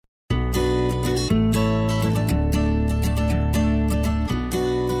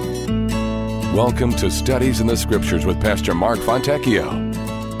Welcome to Studies in the Scriptures with Pastor Mark Fontecchio,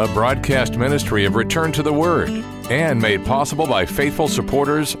 a broadcast ministry of Return to the Word and made possible by faithful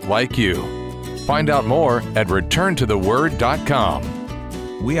supporters like you. Find out more at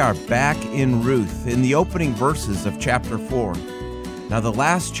returntotheword.com. We are back in Ruth in the opening verses of chapter 4. Now, the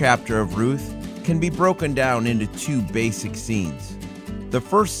last chapter of Ruth can be broken down into two basic scenes. The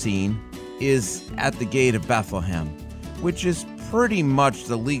first scene is at the gate of Bethlehem, which is pretty much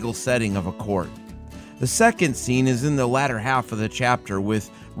the legal setting of a court. The second scene is in the latter half of the chapter with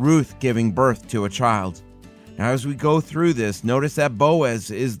Ruth giving birth to a child. Now, as we go through this, notice that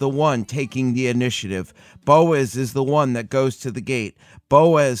Boaz is the one taking the initiative. Boaz is the one that goes to the gate.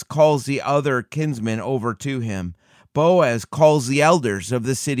 Boaz calls the other kinsmen over to him. Boaz calls the elders of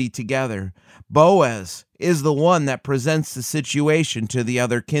the city together. Boaz is the one that presents the situation to the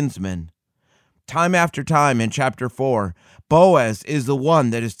other kinsmen. Time after time in chapter 4, Boaz is the one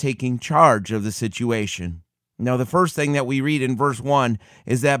that is taking charge of the situation. Now, the first thing that we read in verse 1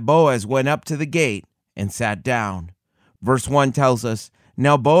 is that Boaz went up to the gate and sat down. Verse 1 tells us,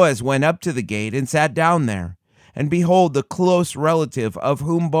 "Now Boaz went up to the gate and sat down there. And behold, the close relative of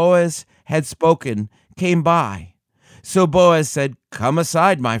whom Boaz had spoken came by. So Boaz said, 'Come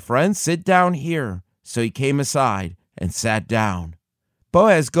aside, my friend, sit down here.' So he came aside and sat down."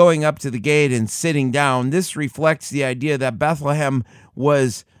 Boaz going up to the gate and sitting down, this reflects the idea that Bethlehem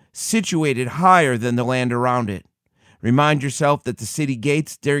was situated higher than the land around it. Remind yourself that the city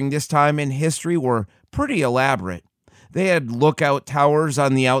gates during this time in history were pretty elaborate. They had lookout towers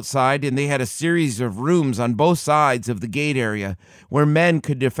on the outside, and they had a series of rooms on both sides of the gate area where men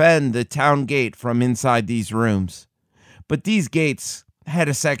could defend the town gate from inside these rooms. But these gates had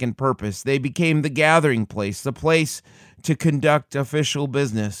a second purpose. They became the gathering place, the place to conduct official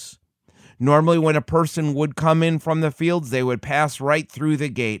business. Normally, when a person would come in from the fields, they would pass right through the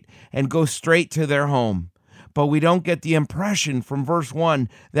gate and go straight to their home. But we don't get the impression from verse 1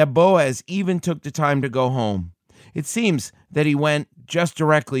 that Boaz even took the time to go home. It seems that he went just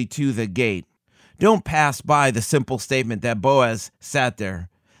directly to the gate. Don't pass by the simple statement that Boaz sat there.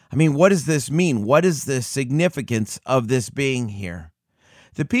 I mean, what does this mean? What is the significance of this being here?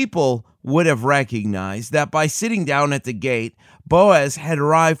 The people would have recognized that by sitting down at the gate, Boaz had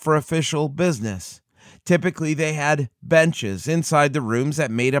arrived for official business. Typically, they had benches inside the rooms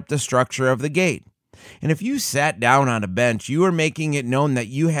that made up the structure of the gate. And if you sat down on a bench, you were making it known that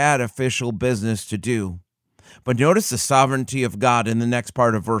you had official business to do. But notice the sovereignty of God in the next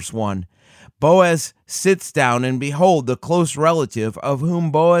part of verse 1. Boaz sits down, and behold, the close relative of whom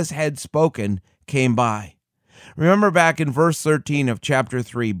Boaz had spoken came by. Remember back in verse 13 of chapter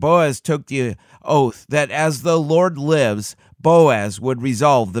 3, Boaz took the oath that as the Lord lives, Boaz would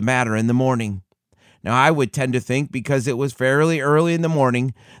resolve the matter in the morning. Now, I would tend to think, because it was fairly early in the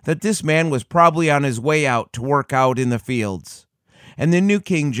morning, that this man was probably on his way out to work out in the fields. And the New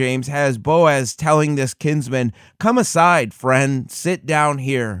King James has Boaz telling this kinsman, "Come aside, friend, sit down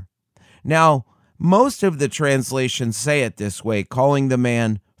here." Now, most of the translations say it this way, calling the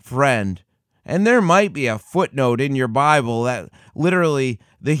man friend. And there might be a footnote in your Bible that literally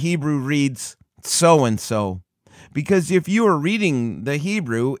the Hebrew reads so-and-so. Because if you were reading the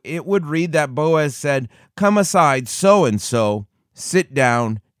Hebrew, it would read that Boaz said, "Come aside, so-and-so, sit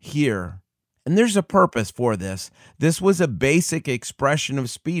down here." And there's a purpose for this. This was a basic expression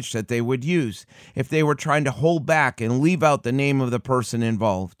of speech that they would use if they were trying to hold back and leave out the name of the person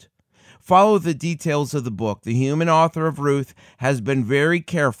involved. Follow the details of the book. The human author of Ruth has been very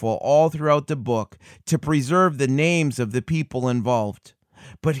careful all throughout the book to preserve the names of the people involved.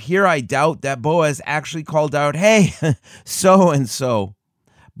 But here I doubt that Boaz actually called out, "Hey, so-and-so."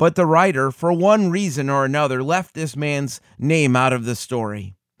 But the writer, for one reason or another, left this man's name out of the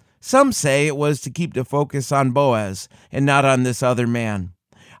story. Some say it was to keep the focus on Boaz and not on this other man.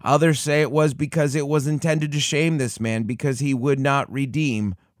 Others say it was because it was intended to shame this man because he would not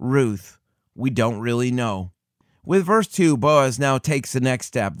redeem Ruth. We don't really know. With verse 2, Boaz now takes the next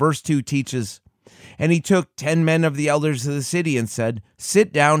step. Verse 2 teaches, "And he took 10 men of the elders of the city and said,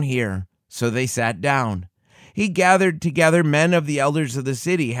 'Sit down here.' So they sat down. He gathered together men of the elders of the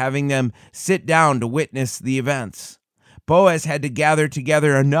city, having them sit down to witness the events. Boaz had to gather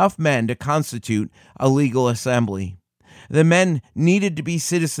together enough men to constitute a legal assembly. The men needed to be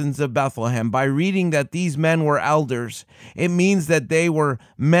citizens of Bethlehem. By reading that these men were elders, it means that they were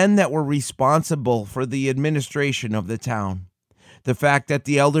men that were responsible for the administration of the town. The fact that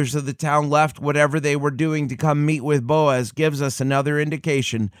the elders of the town left whatever they were doing to come meet with Boaz gives us another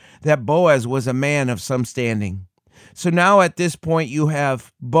indication that Boaz was a man of some standing. So now at this point you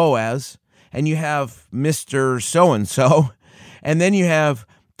have Boaz, and you have Mr. So-and-so, and then you have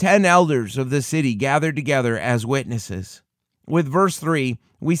 10 elders of the city gathered together as witnesses. With verse 3,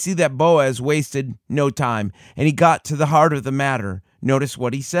 we see that Boaz wasted no time, and he got to the heart of the matter. Notice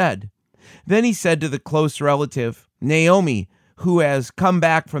what he said. Then he said to the close relative, Naomi, who has come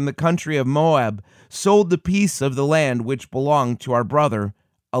back from the country of Moab, sold the piece of the land which belonged to our brother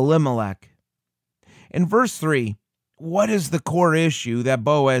Elimelech. In verse 3, what is the core issue that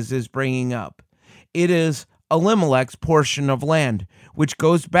Boaz is bringing up? It is Elimelech's portion of land, which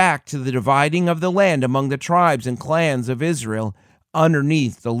goes back to the dividing of the land among the tribes and clans of Israel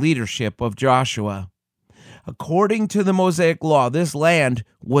underneath the leadership of Joshua. According to the Mosaic law, this land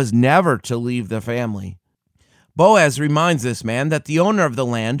was never to leave the family. Boaz reminds this man that the owner of the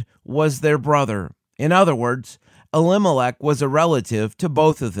land was their brother. In other words, Elimelech was a relative to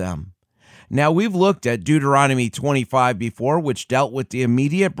both of them. Now, we've looked at Deuteronomy 25 before, which dealt with the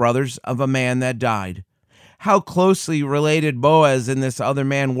immediate brothers of a man that died. How closely related Boaz and this other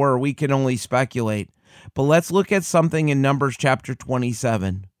man were, we can only speculate. But let's look at something in Numbers chapter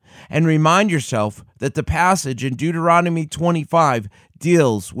 27. And remind yourself that the passage in Deuteronomy 25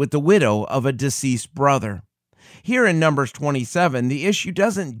 deals with the widow of a deceased brother. Here in Numbers 27, the issue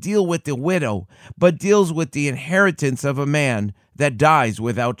doesn't deal with the widow, but deals with the inheritance of a man that dies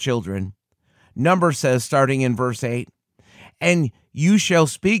without children. Numbers says, starting in verse 8, And you shall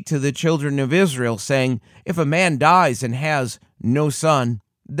speak to the children of Israel, saying, If a man dies and has no son,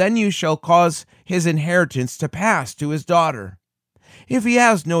 then you shall cause his inheritance to pass to his daughter. If he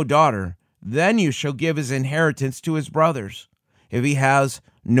has no daughter, then you shall give his inheritance to his brothers. If he has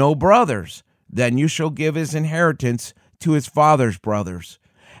no brothers, then you shall give his inheritance to his father's brothers.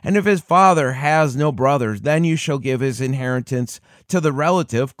 And if his father has no brothers, then you shall give his inheritance to the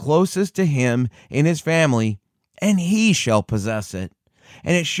relative closest to him in his family, and he shall possess it.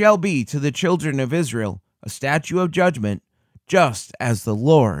 And it shall be to the children of Israel a statute of judgment, just as the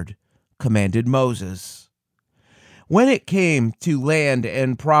Lord commanded Moses. When it came to land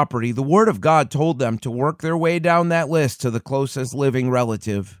and property, the word of God told them to work their way down that list to the closest living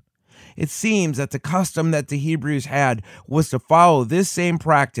relative. It seems that the custom that the Hebrews had was to follow this same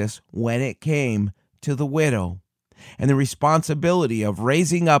practice when it came to the widow and the responsibility of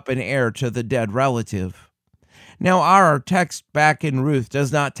raising up an heir to the dead relative. Now, our text back in Ruth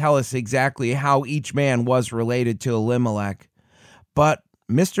does not tell us exactly how each man was related to Elimelech, but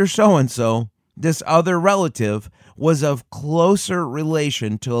Mr. So-and-so, this other relative, was of closer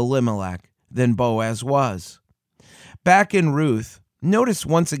relation to Elimelech than Boaz was. Back in Ruth, notice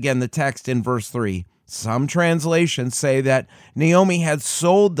once again the text in verse 3. Some translations say that Naomi had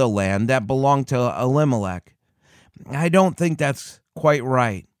sold the land that belonged to Elimelech. I don't think that's quite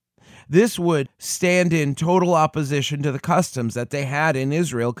right. This would stand in total opposition to the customs that they had in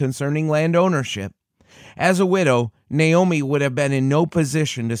Israel concerning land ownership. As a widow, Naomi would have been in no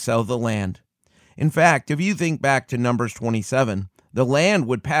position to sell the land. In fact, if you think back to Numbers 27, the land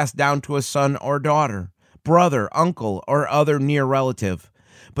would pass down to a son or daughter, brother, uncle, or other near relative,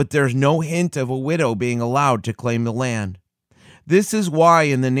 but there's no hint of a widow being allowed to claim the land. This is why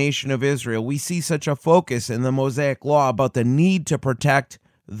in the nation of Israel we see such a focus in the Mosaic law about the need to protect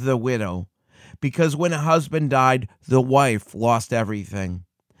the widow, because when a husband died, the wife lost everything.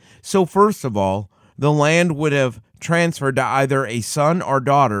 So first of all, the land would have transferred to either a son or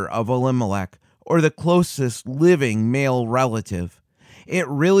daughter of Elimelech, or the closest living male relative. It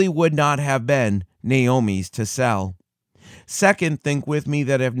really would not have been Naomi's to sell. Second, think with me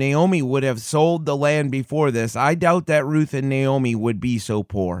that if Naomi would have sold the land before this, I doubt that Ruth and Naomi would be so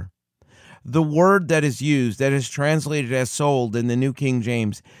poor. The word that is used, that is translated as sold in the New King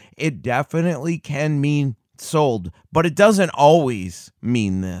James, it definitely can mean sold, but it doesn't always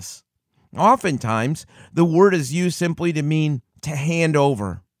mean this. Oftentimes, the word is used simply to mean to hand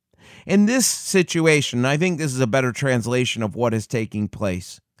over. In this situation, I think this is a better translation of what is taking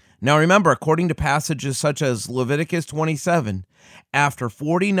place. Now remember, according to passages such as Leviticus 27, after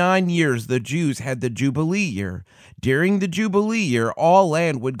 49 years, the Jews had the Jubilee year. During the Jubilee year, all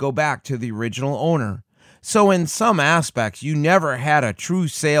land would go back to the original owner. So in some aspects, you never had a true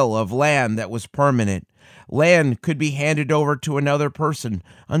sale of land that was permanent. Land could be handed over to another person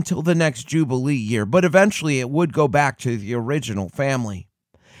until the next Jubilee year, but eventually it would go back to the original family.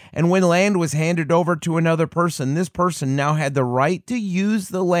 And when land was handed over to another person, this person now had the right to use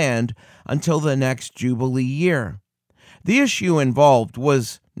the land until the next Jubilee year. The issue involved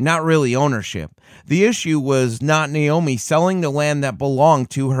was not really ownership. The issue was not Naomi selling the land that belonged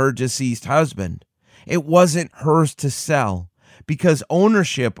to her deceased husband. It wasn't hers to sell, because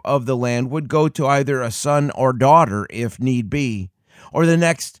ownership of the land would go to either a son or daughter, if need be, or the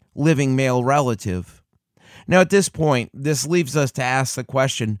next living male relative. Now, at this point, this leaves us to ask the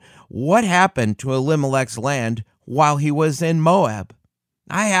question, what happened to Elimelech's land while he was in Moab?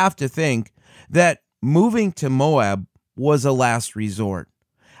 I have to think that moving to Moab was a last resort.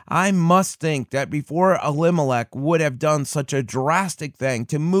 I must think that before Elimelech would have done such a drastic thing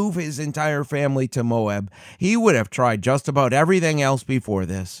to move his entire family to Moab, he would have tried just about everything else before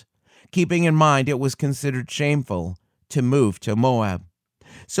this, keeping in mind it was considered shameful to move to Moab.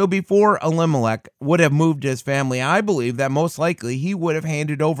 So before Elimelech would have moved his family, I believe that most likely he would have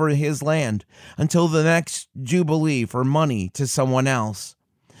handed over his land until the next Jubilee for money to someone else.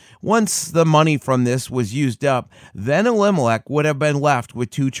 Once the money from this was used up, then Elimelech would have been left with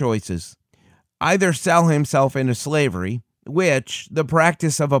two choices. Either sell himself into slavery, which the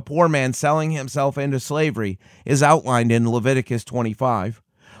practice of a poor man selling himself into slavery is outlined in Leviticus 25,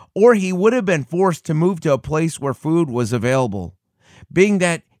 or he would have been forced to move to a place where food was available. Being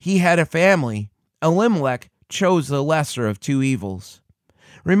that he had a family, Elimelech chose the lesser of two evils.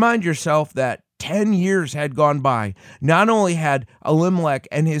 Remind yourself that 10 years had gone by. Not only had Elimelech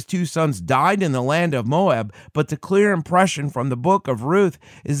and his two sons died in the land of Moab, but the clear impression from the book of Ruth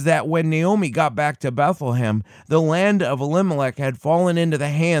is that when Naomi got back to Bethlehem, the land of Elimelech had fallen into the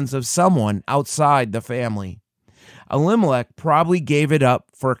hands of someone outside the family. Elimelech probably gave it up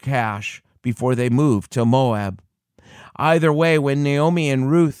for cash before they moved to Moab. Either way, when Naomi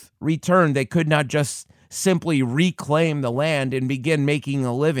and Ruth returned, they could not just simply reclaim the land and begin making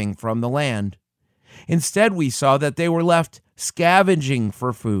a living from the land. Instead, we saw that they were left scavenging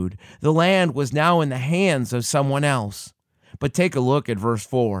for food. The land was now in the hands of someone else. But take a look at verse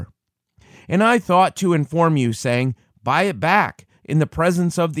 4. And I thought to inform you, saying, buy it back in the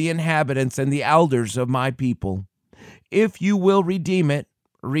presence of the inhabitants and the elders of my people. If you will redeem it,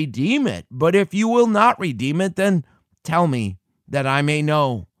 redeem it. But if you will not redeem it, then tell me, that I may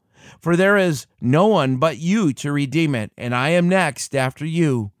know. For there is no one but you to redeem it, and I am next after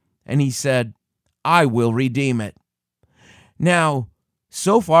you. And he said, I will redeem it. Now,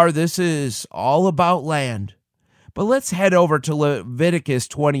 so far this is all about land. But let's head over to Leviticus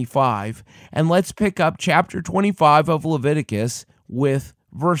 25, and let's pick up chapter 25 of Leviticus with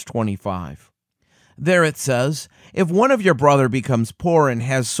verse 25. There it says, if one of your brother becomes poor and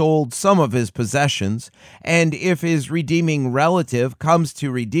has sold some of his possessions, and if his redeeming relative comes to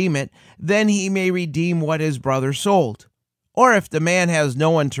redeem it, then he may redeem what his brother sold. Or if the man has no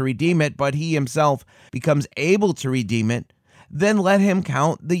one to redeem it, but he himself becomes able to redeem it, then let him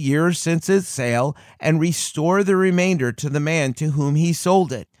count the years since its sale and restore the remainder to the man to whom he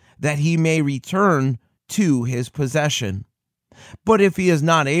sold it, that he may return to his possession. But if he is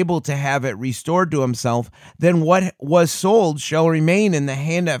not able to have it restored to himself, then what was sold shall remain in the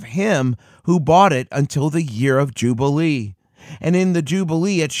hand of him who bought it until the year of Jubilee. And in the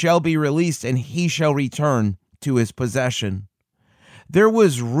Jubilee it shall be released, and he shall return to his possession. There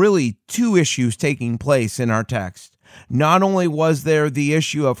was really two issues taking place in our text. Not only was there the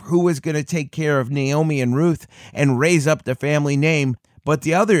issue of who was going to take care of Naomi and Ruth and raise up the family name, but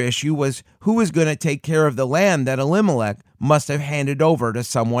the other issue was who was going to take care of the land that Elimelech must have handed over to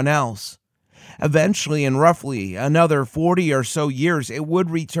someone else. Eventually, in roughly another 40 or so years, it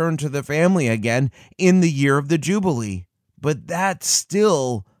would return to the family again in the year of the Jubilee. But that's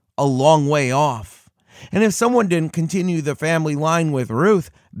still a long way off. And if someone didn't continue the family line with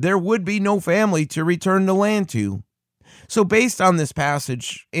Ruth, there would be no family to return the land to. So based on this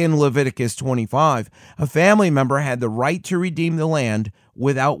passage in Leviticus 25, a family member had the right to redeem the land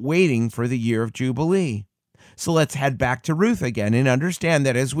without waiting for the year of Jubilee. So let's head back to Ruth again and understand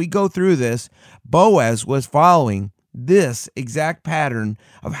that as we go through this, Boaz was following this exact pattern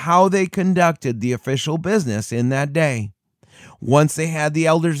of how they conducted the official business in that day. Once they had the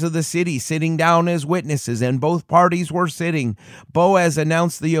elders of the city sitting down as witnesses and both parties were sitting, Boaz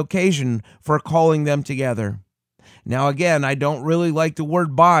announced the occasion for calling them together. Now again, I don't really like the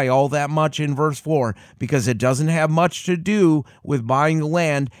word buy all that much in verse 4 because it doesn't have much to do with buying the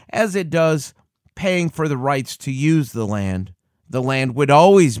land as it does paying for the rights to use the land. The land would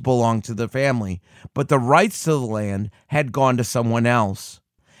always belong to the family, but the rights to the land had gone to someone else.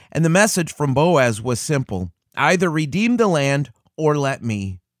 And the message from Boaz was simple: either redeem the land or let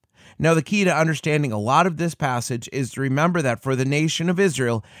me. Now, the key to understanding a lot of this passage is to remember that for the nation of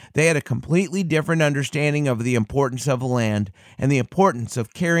Israel, they had a completely different understanding of the importance of the land and the importance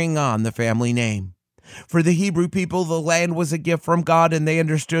of carrying on the family name. For the Hebrew people, the land was a gift from God, and they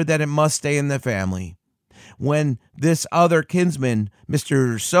understood that it must stay in the family. When this other kinsman,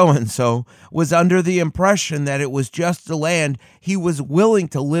 Mr. So-and-so, was under the impression that it was just the land, he was willing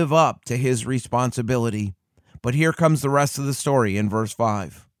to live up to his responsibility. But here comes the rest of the story in verse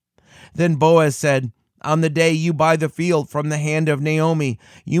 5. Then Boaz said, On the day you buy the field from the hand of Naomi,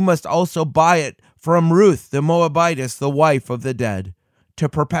 you must also buy it from Ruth the Moabitess, the wife of the dead, to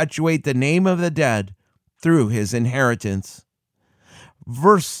perpetuate the name of the dead through his inheritance.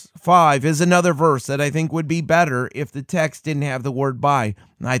 Verse 5 is another verse that I think would be better if the text didn't have the word buy.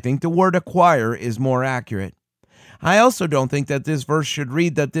 I think the word acquire is more accurate. I also don't think that this verse should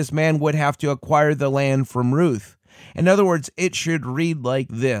read that this man would have to acquire the land from Ruth. In other words, it should read like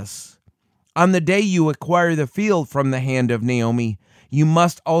this: on the day you acquire the field from the hand of Naomi, you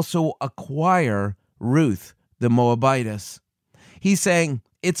must also acquire Ruth the Moabitess. He's saying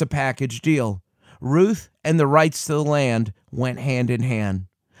it's a package deal. Ruth and the rights to the land went hand in hand.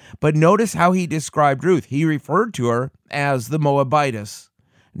 But notice how he described Ruth. He referred to her as the Moabitess.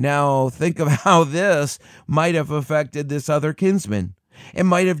 Now think of how this might have affected this other kinsman. It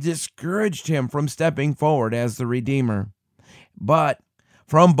might have discouraged him from stepping forward as the Redeemer. But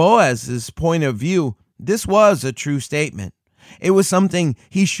from Boaz's point of view, this was a true statement. It was something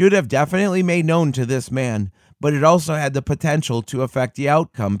he should have definitely made known to this man, but it also had the potential to affect the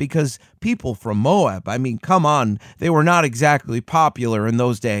outcome because people from Moab, come on, they were not exactly popular in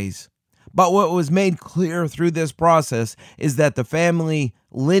those days. But what was made clear through this process is that the family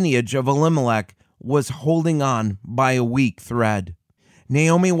lineage of Elimelech was holding on by a weak thread.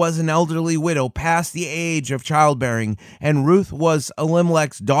 Naomi was an elderly widow past the age of childbearing, and Ruth was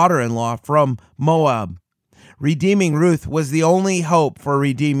Elimelech's daughter-in-law from Moab. Redeeming Ruth was the only hope for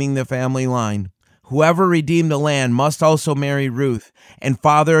redeeming the family line. Whoever redeemed the land must also marry Ruth and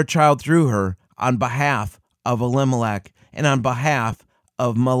father a child through her on behalf of Elimelech and on behalf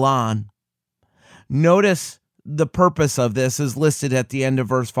of Mahlon. Notice the purpose of this is listed at the end of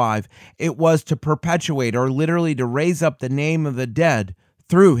verse 5. It was to perpetuate, or literally to raise up the name of the dead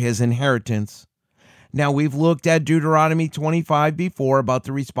through his inheritance. Now, we've looked at Deuteronomy 25 before about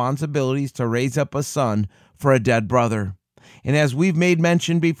the responsibilities to raise up a son for a dead brother. And as we've made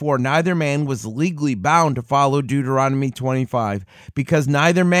mention before, neither man was legally bound to follow Deuteronomy 25 because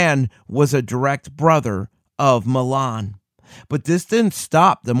neither man was a direct brother of Mahlon. But this didn't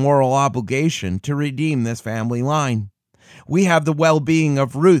stop the moral obligation to redeem this family line. We have the well-being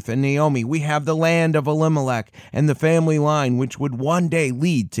of Ruth and Naomi. We have the land of Elimelech and the family line, which would one day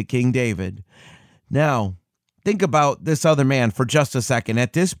lead to King David. Now, think about this other man for just a second.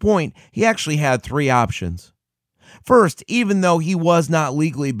 At this point, he actually had three options. First, even though he was not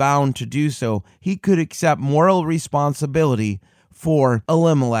legally bound to do so, he could accept moral responsibility for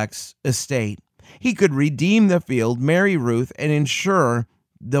Elimelech's estate. He could redeem the field, marry Ruth, and ensure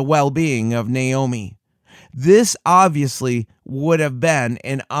the well-being of Naomi. This obviously would have been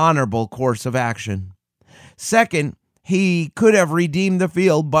an honorable course of action. Second, he could have redeemed the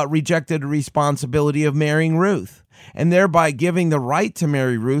field but rejected the responsibility of marrying Ruth, and thereby giving the right to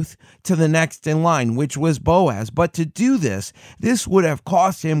marry Ruth to the next in line, which was Boaz. But to do this would have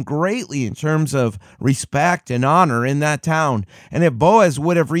cost him greatly in terms of respect and honor in that town. And if Boaz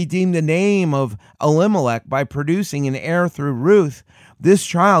would have redeemed the name of Elimelech by producing an heir through Ruth, this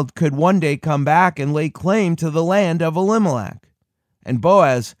child could one day come back and lay claim to the land of Elimelech. And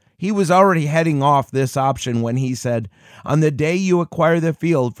Boaz, he was already heading off this option when he said, on the day you acquire the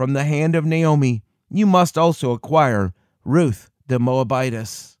field from the hand of Naomi, you must also acquire Ruth the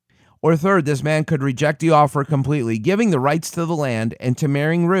Moabitess. Or third, this man could reject the offer completely, giving the rights to the land and to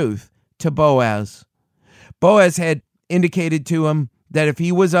marrying Ruth to Boaz. Boaz had indicated to him that if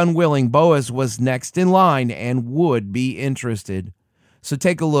he was unwilling, Boaz was next in line and would be interested. So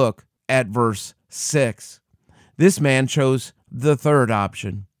take a look at verse 6. This man chose the third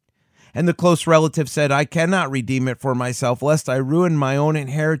option. And the close relative said, I cannot redeem it for myself, lest I ruin my own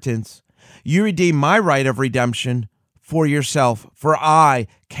inheritance. You redeem my right of redemption for yourself, for I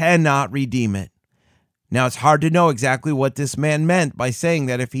cannot redeem it. Now, it's hard to know exactly what this man meant by saying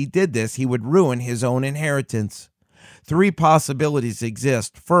that if he did this, he would ruin his own inheritance. Three possibilities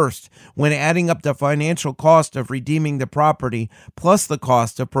exist. First, when adding up the financial cost of redeeming the property, plus the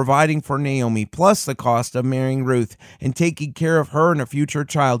cost of providing for Naomi, plus the cost of marrying Ruth and taking care of her and a future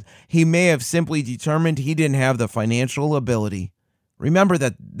child, he may have simply determined he didn't have the financial ability. Remember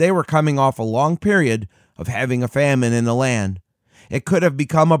that they were coming off a long period of having a famine in the land. It could have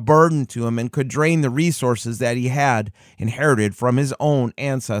become a burden to him and could drain the resources that he had inherited from his own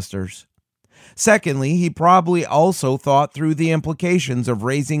ancestors. Secondly, he probably also thought through the implications of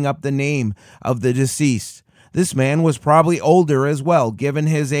raising up the name of the deceased. This man was probably older as well, given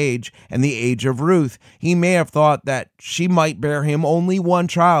his age and the age of Ruth. He may have thought that she might bear him only one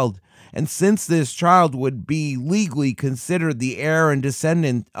child, and since this child would be legally considered the heir and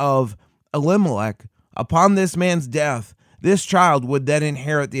descendant of Elimelech, upon this man's death, this child would then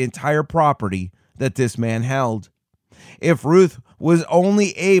inherit the entire property that this man held. If Ruth was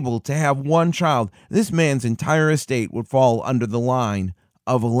only able to have one child, this man's entire estate would fall under the line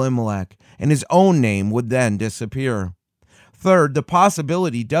of Elimelech, and his own name would then disappear. Third, the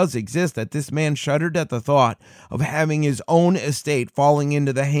possibility does exist that this man shuddered at the thought of having his own estate falling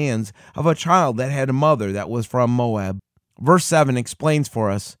into the hands of a child that had a mother that was from Moab. Verse 7 explains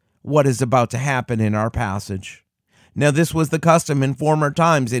for us what is about to happen in our passage. Now, this was the custom in former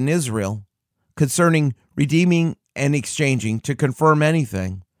times in Israel concerning redeeming and exchanging to confirm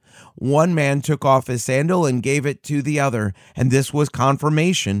anything. One man took off his sandal and gave it to the other, and this was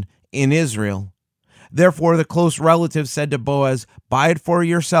confirmation in Israel. Therefore, the close relative said to Boaz, "Buy it for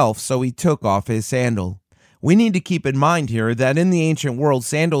yourself." So he took off his sandal. We need to keep in mind here that in the ancient world,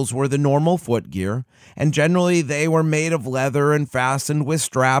 sandals were the normal footgear, and generally they were made of leather and fastened with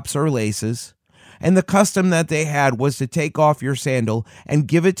straps or laces. And the custom that they had was to take off your sandal and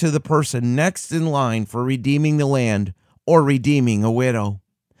give it to the person next in line for redeeming the land or redeeming a widow.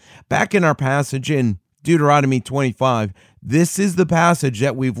 Back in our passage in Deuteronomy 25, this is the passage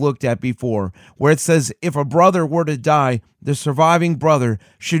that we've looked at before, where it says if a brother were to die, the surviving brother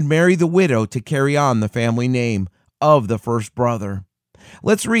should marry the widow to carry on the family name of the first brother.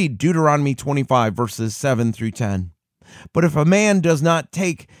 Let's read Deuteronomy 25, verses 7 through 10. But if a man does not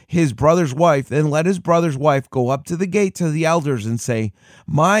take his brother's wife, then let his brother's wife go up to the gate to the elders and say,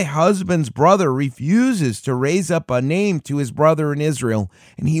 "My husband's brother refuses to raise up a name to his brother in Israel,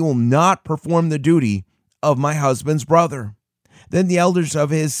 and he will not perform the duty of my husband's brother." Then the elders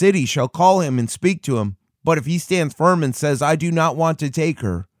of his city shall call him and speak to him. But if he stands firm and says, "I do not want to take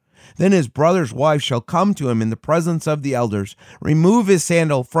her," then his brother's wife shall come to him in the presence of the elders, remove his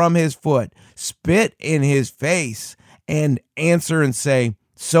sandal from his foot, spit in his face, and answer and say,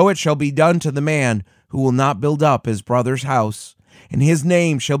 "So it shall be done to the man who will not build up his brother's house. And his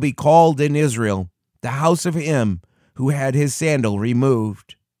name shall be called in Israel, the house of him who had his sandal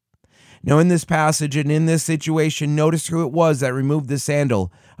removed." Now in this passage and in this situation, notice who it was that removed the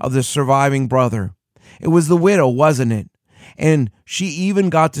sandal of the surviving brother. It was the widow, wasn't it? And she even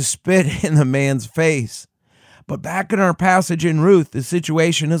got to spit in the man's face. But back in our passage in Ruth, the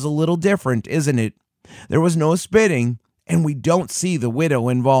situation is a little different, isn't it? There was no spitting, and we don't see the widow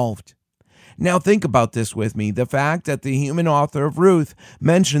involved. Now think about this with me. The fact that the human author of Ruth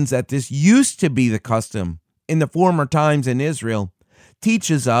mentions that this used to be the custom in the former times in Israel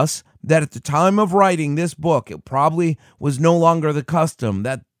teaches us that at the time of writing this book, it probably was no longer the custom,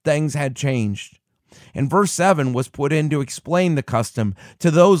 that things had changed. And verse 7 was put in to explain the custom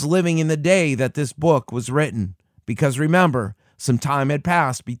to those living in the day that this book was written. Because remember, some time had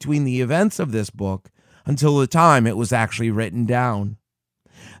passed between the events of this book until the time it was actually written down.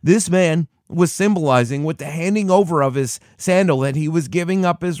 This man was symbolizing with the handing over of his sandal that he was giving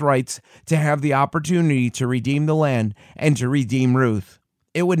up his rights to have the opportunity to redeem the land and to redeem Ruth.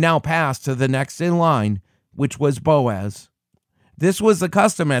 It would now pass to the next in line, which was Boaz. This was the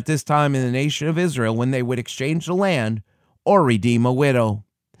custom at this time in the nation of Israel when they would exchange the land or redeem a widow.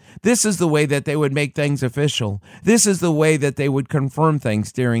 This is the way that they would make things official. This is the way that they would confirm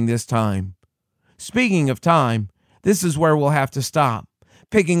things during this time. Speaking of time, this is where we'll have to stop,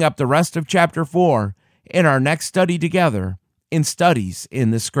 picking up the rest of chapter 4 in our next study together in Studies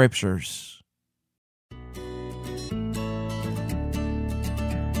in the Scriptures.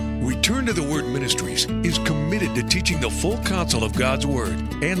 Return to the Word Ministries is committed to teaching the full counsel of God's Word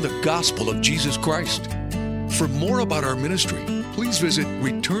and the gospel of Jesus Christ. For more about our ministry, please visit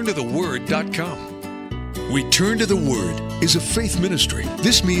returntotheword.com. Return to the Word is a faith ministry.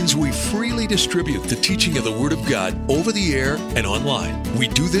 This means we freely distribute the teaching of the Word of God over the air and online. We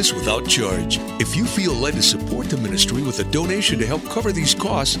do this without charge. If you feel led to support the ministry with a donation to help cover these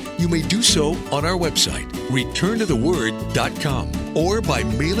costs, you may do so on our website, returntotheword.com, or by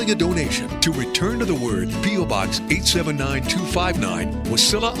mailing a donation to Return to the Word, P.O. Box 879259,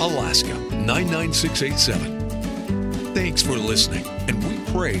 Wasilla, Alaska, 99687. Thanks for listening, and we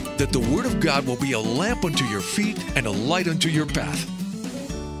pray that the Word of God will be a lamp unto your feet and a light unto your path.